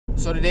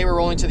So today we're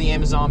rolling to the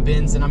Amazon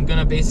bins, and I'm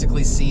gonna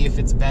basically see if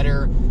it's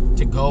better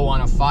to go on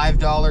a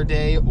 $5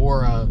 day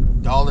or a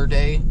 $1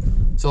 day.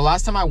 So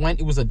last time I went,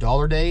 it was a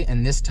 $1 day,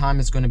 and this time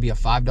it's gonna be a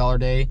 $5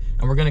 day.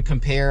 And we're gonna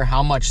compare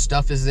how much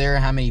stuff is there,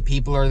 how many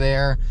people are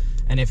there,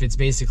 and if it's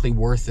basically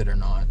worth it or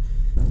not.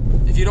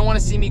 If you don't wanna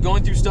see me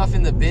going through stuff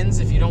in the bins,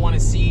 if you don't wanna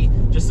see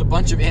just a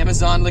bunch of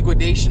Amazon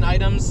liquidation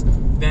items,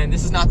 then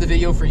this is not the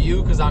video for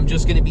you, because I'm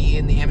just gonna be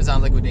in the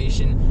Amazon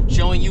liquidation,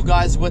 showing you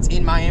guys what's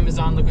in my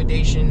Amazon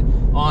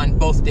liquidation on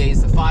both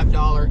days, the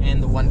 $5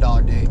 and the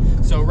 $1 day.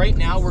 So right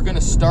now we're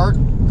gonna start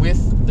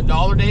with the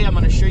 $1 day. I'm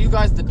gonna show you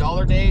guys the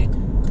 $1 day,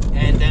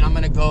 and then I'm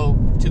gonna go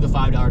to the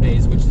 $5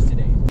 days, which is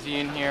today. See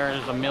in here,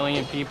 there's a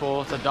million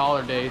people. It's a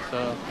 $1 day,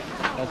 so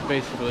that's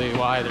basically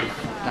why there's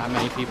that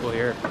many people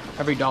here.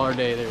 Every $1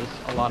 day, there's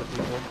a lot of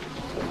people,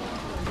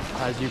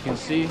 as you can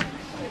see.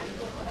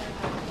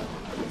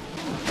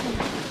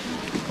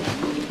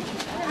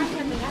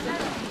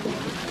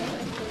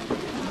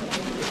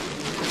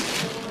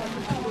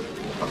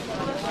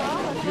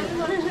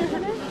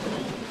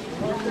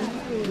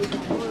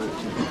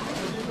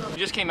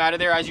 Just came out of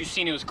there. As you've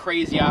seen, it was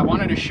crazy. I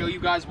wanted to show you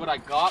guys what I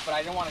got, but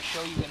I didn't want to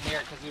show you in there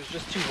because it was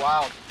just too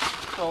wild.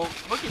 So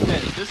look at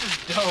this. This is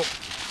dope.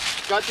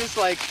 Got this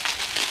like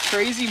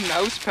crazy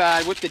mouse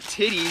pad with the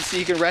titties so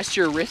you can rest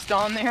your wrist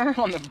on there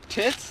on the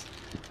tits.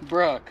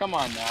 Bruh, come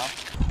on now.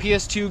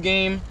 PS2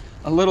 game,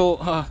 a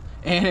little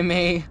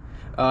anime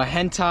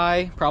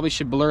hentai. Probably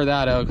should blur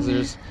that out because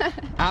there's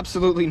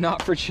absolutely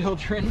not for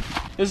children.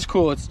 This is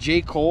cool. It's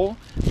J. Cole,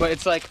 but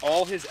it's like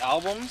all his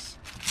albums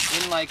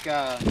in like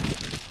on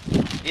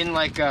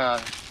like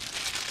a,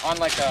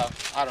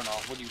 I don't know,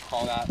 what do you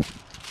call that?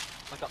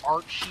 Like an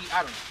art sheet,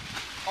 I don't know.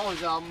 All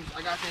his albums.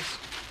 I got this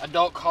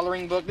adult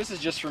coloring book. This is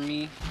just for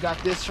me. Got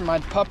this for my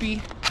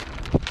puppy.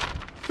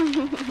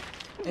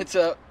 It's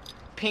a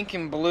pink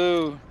and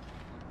blue,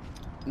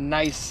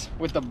 nice,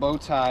 with a bow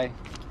tie.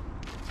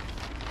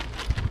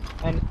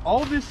 And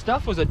all this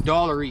stuff was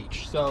 $1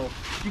 each. So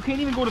you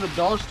can't even go to the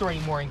dollar store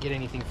anymore and get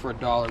anything for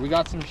 $1. We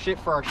got some shit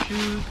for our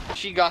shoes.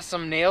 She got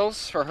some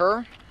nails for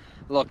her.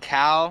 Little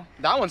cow.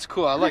 That one's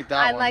cool. I like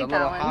that one. I like the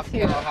little that one half too.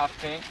 cow,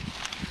 half pink.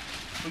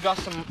 We got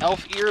some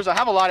elf ears. I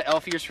have a lot of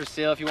elf ears for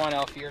sale. If you want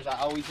elf ears, I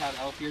always have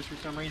elf ears for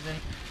some reason.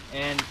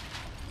 And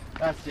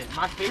that's it.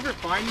 My favorite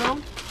find though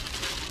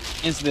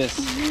is this.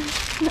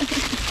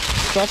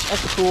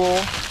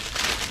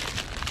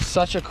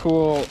 Such a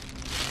cool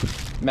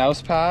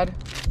mouse pad.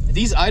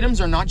 These items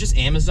are not just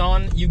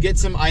Amazon. You get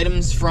some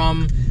items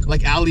from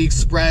like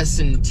AliExpress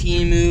and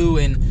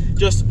Temu and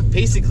just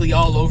basically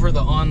all over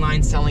the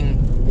online selling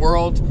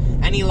world.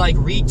 Any like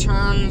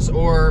returns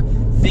or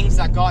things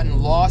that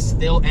gotten lost,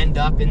 they'll end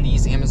up in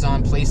these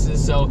Amazon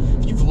places. So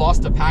if you've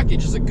lost a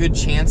package, there's a good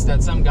chance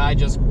that some guy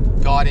just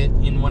got it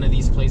in one of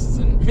these places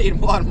and made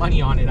a lot of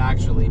money on it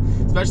actually.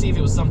 Especially if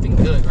it was something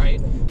good,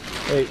 right?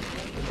 Wait,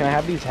 can I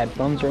have these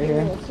headphones right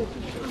here?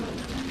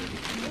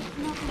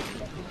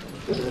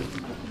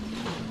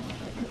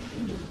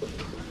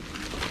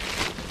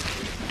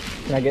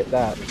 Can I get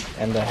that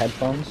and the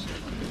headphones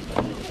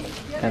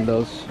and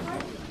those?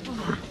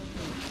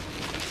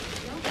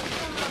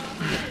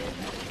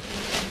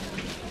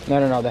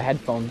 No, the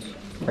headphones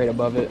right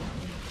above it.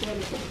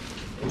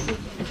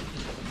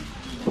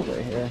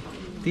 Right here.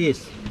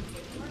 This.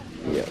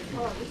 Yeah.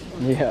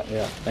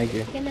 Thank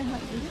you.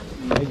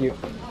 Thank you.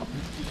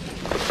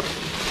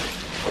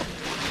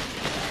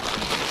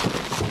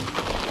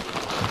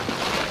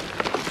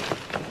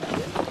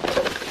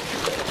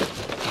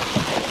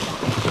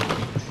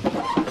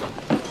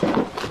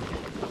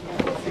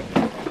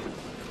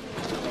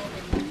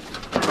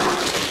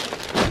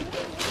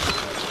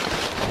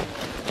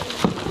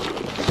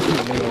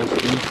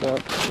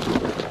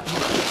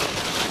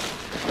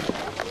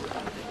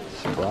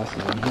 Some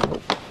glasses in here.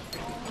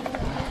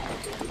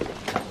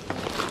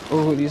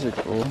 Oh, these are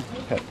cool.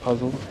 Pet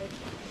puzzle.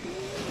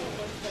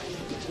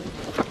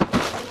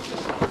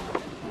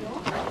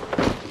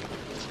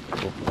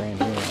 Brand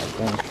new, I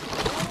think.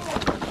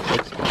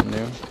 Looks brand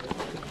new.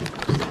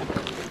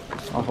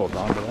 I'll hold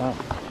on to that.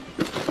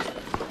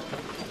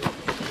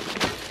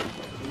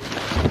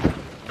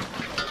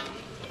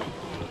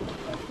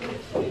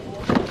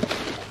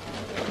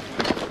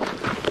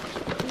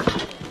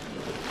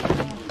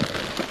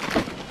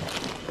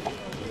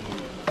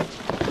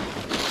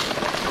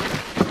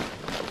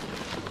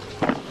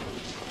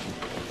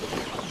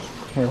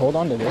 Here, hold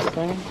on to this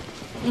thing.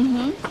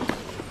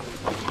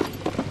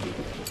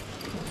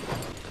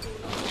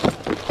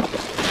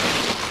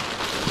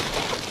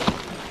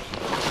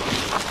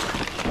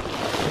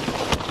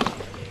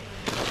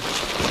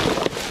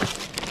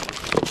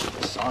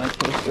 Sonic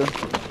poster.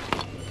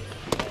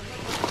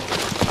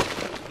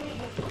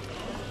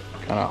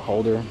 Kind of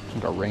holder,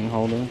 like a ring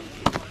holder.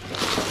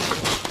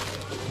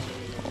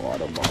 A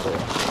water bottle.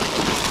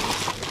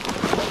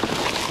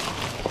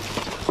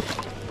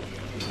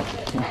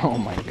 Oh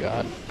my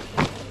god.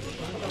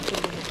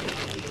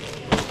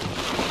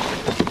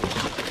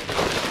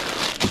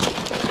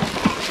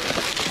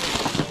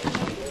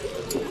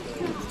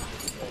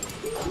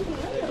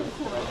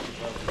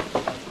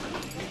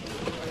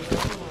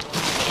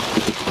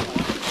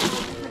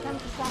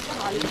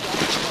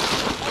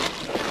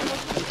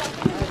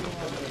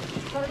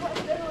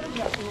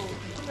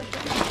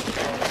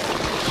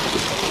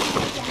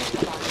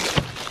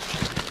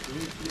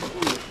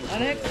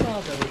 Take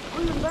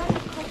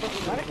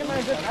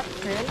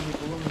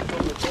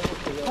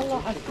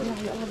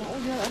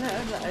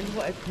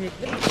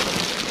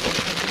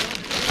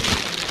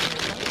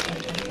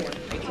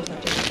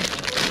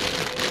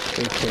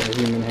care of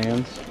human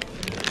hands.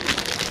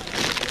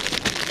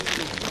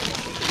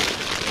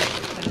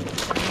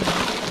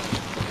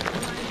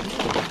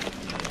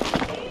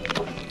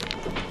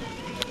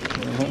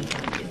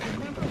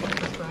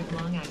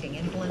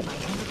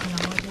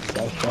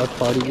 That's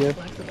party gift.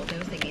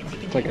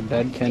 It's like a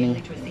dead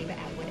Kenny.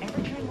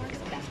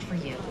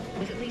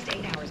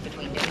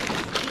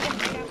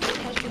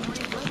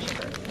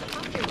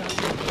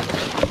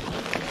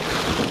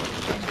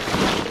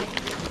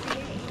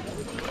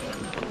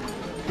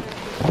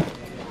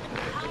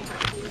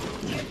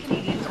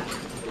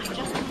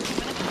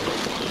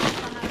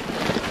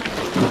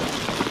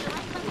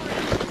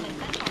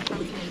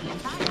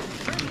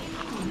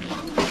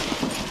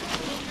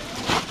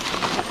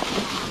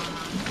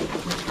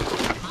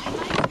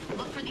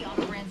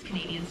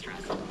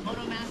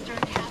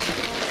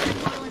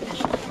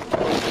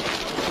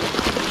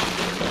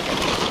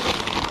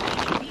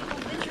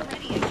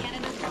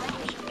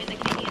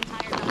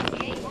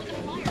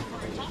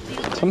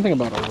 Something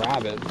about a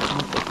rabbit.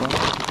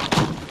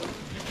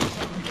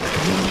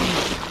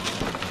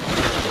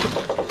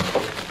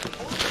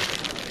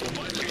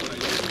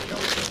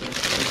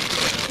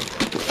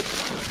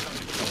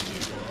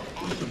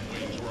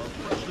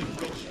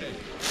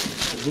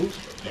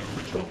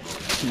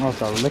 Oh,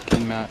 it's a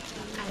licking mat.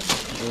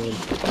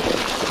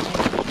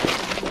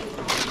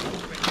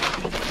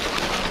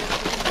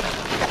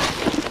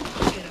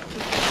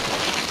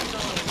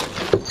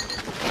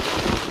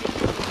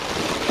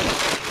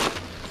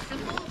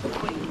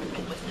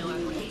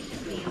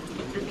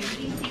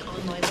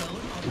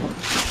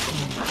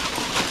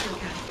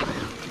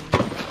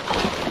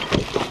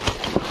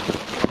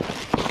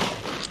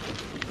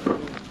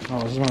 Oh,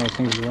 this is one of those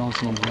things you don't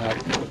see in the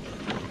back.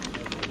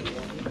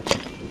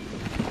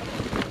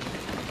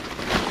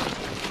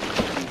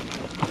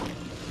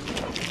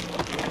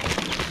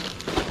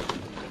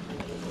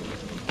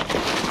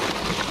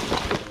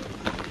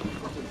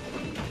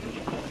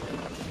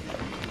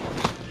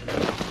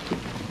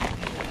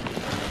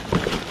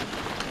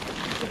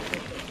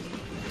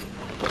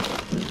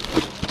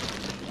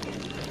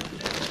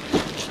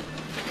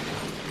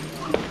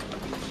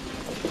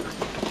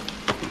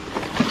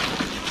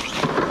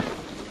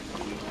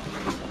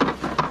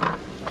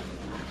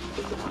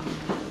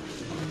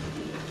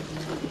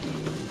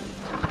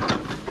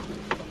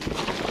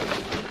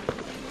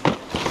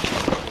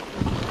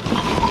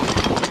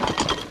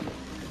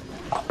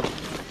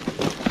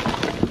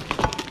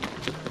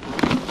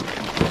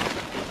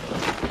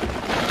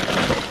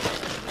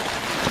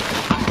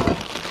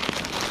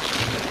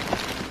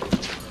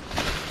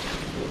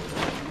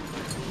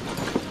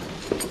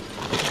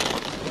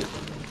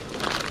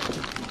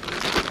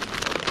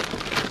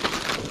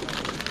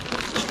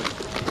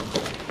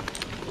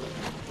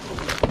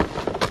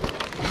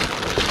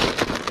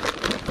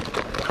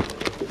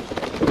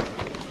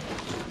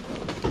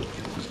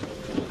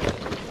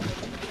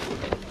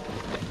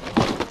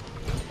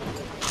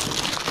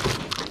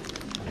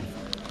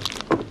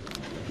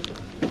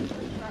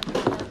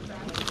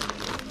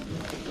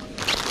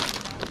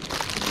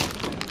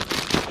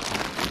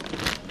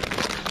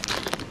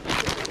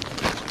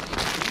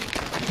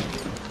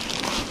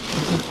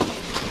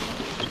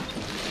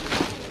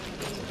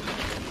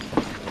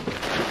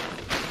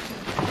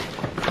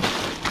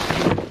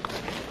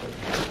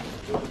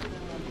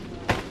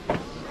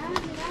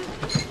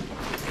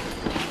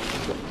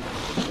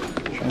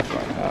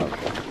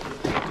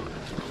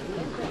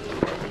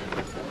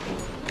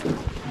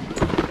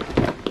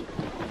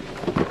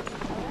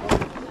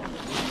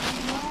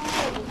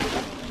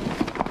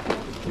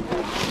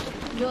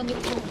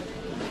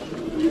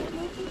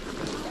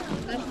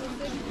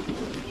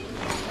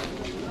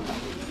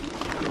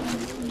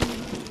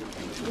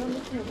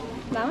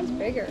 That one's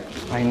bigger.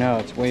 I know,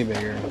 it's way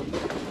bigger.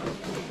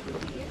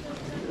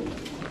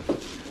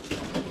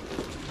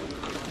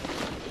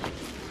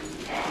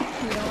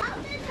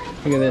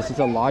 Look at this, it's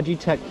a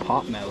Logitech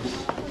Pop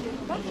Mouse.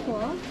 That's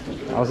cool.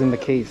 That was in the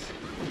case.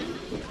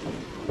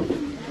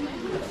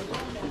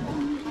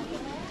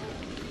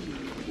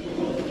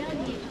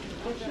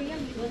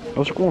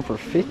 Those are going for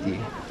 50.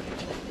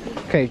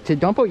 Okay, to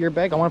dump out your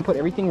bag, I want to put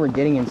everything we're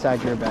getting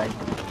inside your bag.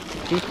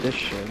 Keep this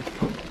shit.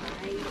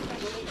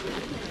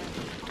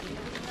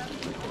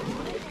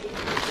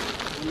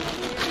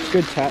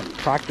 Good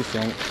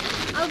practicing.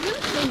 I was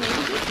gonna say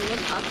maybe just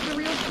look up the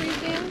real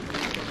freezing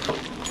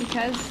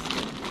because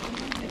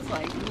it's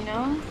like, you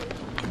know?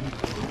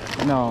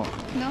 No.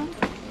 No?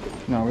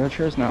 No,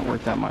 wheelchair is not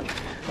worth that much.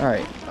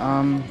 Alright,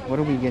 what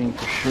are we getting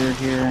for sure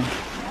here?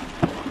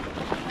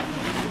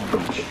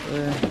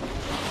 Sure.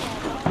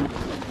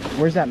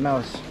 Where's that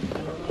mouse?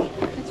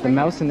 The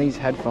mouse and these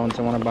headphones,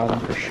 I want to buy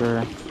them for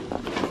sure.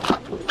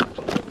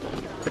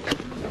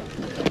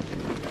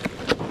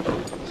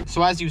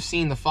 So as you've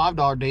seen, the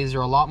 $5 days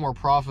are a lot more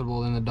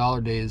profitable than the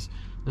dollar days.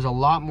 There's a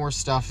lot more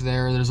stuff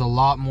there. There's a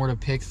lot more to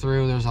pick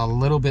through. There's a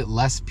little bit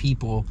less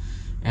people,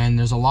 and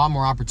there's a lot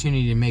more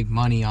opportunity to make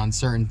money on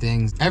certain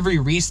things. Every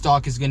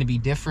restock is going to be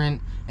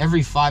different.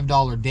 Every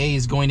 $5 day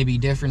is going to be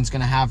different. It's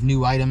going to have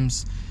new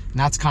items. And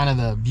that's kind of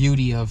the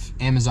beauty of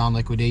Amazon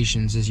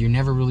liquidations, is you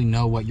never really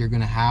know what you're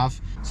gonna have.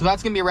 So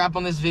that's gonna be a wrap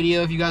on this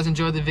video. If you guys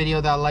enjoyed the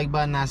video, that like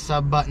button, that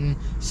sub button,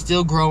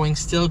 still growing,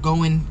 still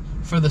going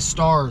for the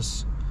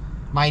stars.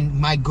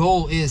 My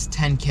goal is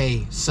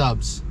 10K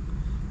subs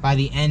by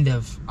the end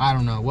of, I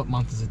don't know, what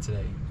month is it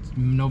today? It's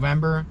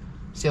November?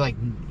 Say like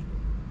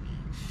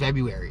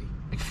February,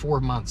 like 4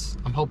 months.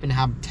 I'm hoping to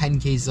have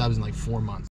 10K subs in like 4 months.